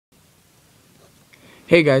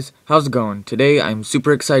Hey guys, how's it going? Today I'm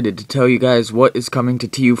super excited to tell you guys what is coming to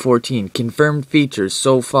TU14, confirmed features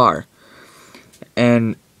so far.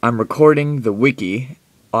 And I'm recording the wiki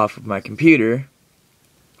off of my computer,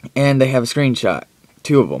 and they have a screenshot,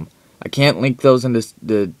 2 of them. I can't link those in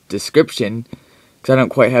the description because I don't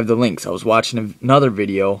quite have the links. I was watching another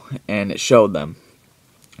video and it showed them.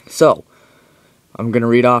 So, I'm going to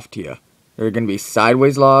read off to you. There are going to be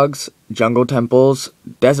sideways logs, jungle temples,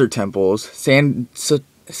 desert temples,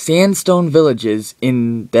 sandstone villages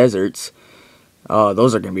in deserts.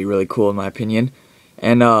 Those are going to be really cool in my opinion.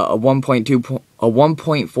 And a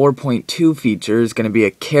 1.4.2 feature is going to be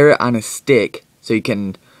a carrot on a stick, so you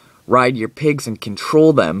can ride your pigs and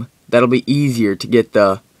control them. That'll be easier to get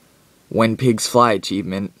the When Pigs Fly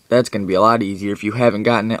achievement. That's going to be a lot easier if you haven't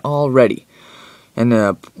gotten it already. And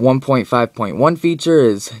a 1.5.1 feature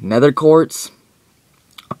is Nether quartz.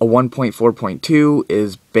 A 1.4.2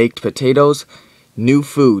 is baked potatoes. New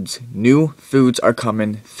foods. New foods are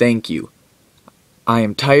coming. Thank you. I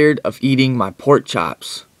am tired of eating my pork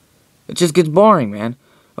chops. It just gets boring, man.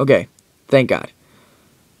 Okay, thank God.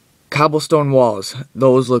 Cobblestone walls.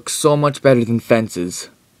 Those look so much better than fences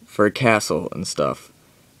for a castle and stuff.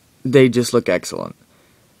 They just look excellent.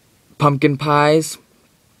 Pumpkin pies.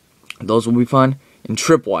 Those will be fun. And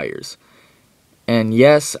tripwires. And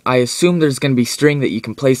yes, I assume there's going to be string that you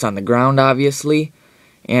can place on the ground, obviously.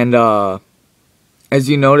 And as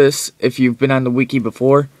you notice, if you've been on the wiki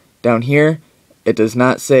before, down here, it does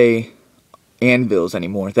not say anvils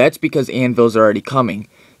anymore. That's because anvils are already coming.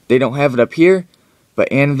 They don't have it up here,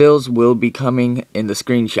 but anvils will be coming in the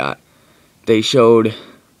screenshot. They showed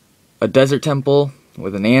a desert temple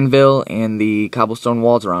with an anvil and the cobblestone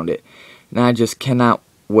walls around it. And I just cannot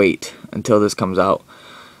wait until this comes out.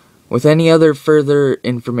 With any other further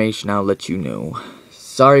information, I'll let you know.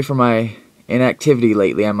 Sorry for my inactivity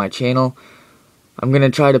lately on my channel. I'm going to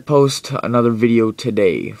try to post another video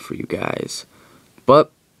today for you guys. But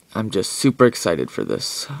I'm just super excited for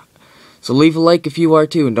this. So leave a like if you are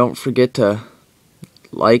too, and don't forget to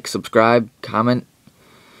like, subscribe, comment,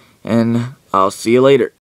 and I'll see you later.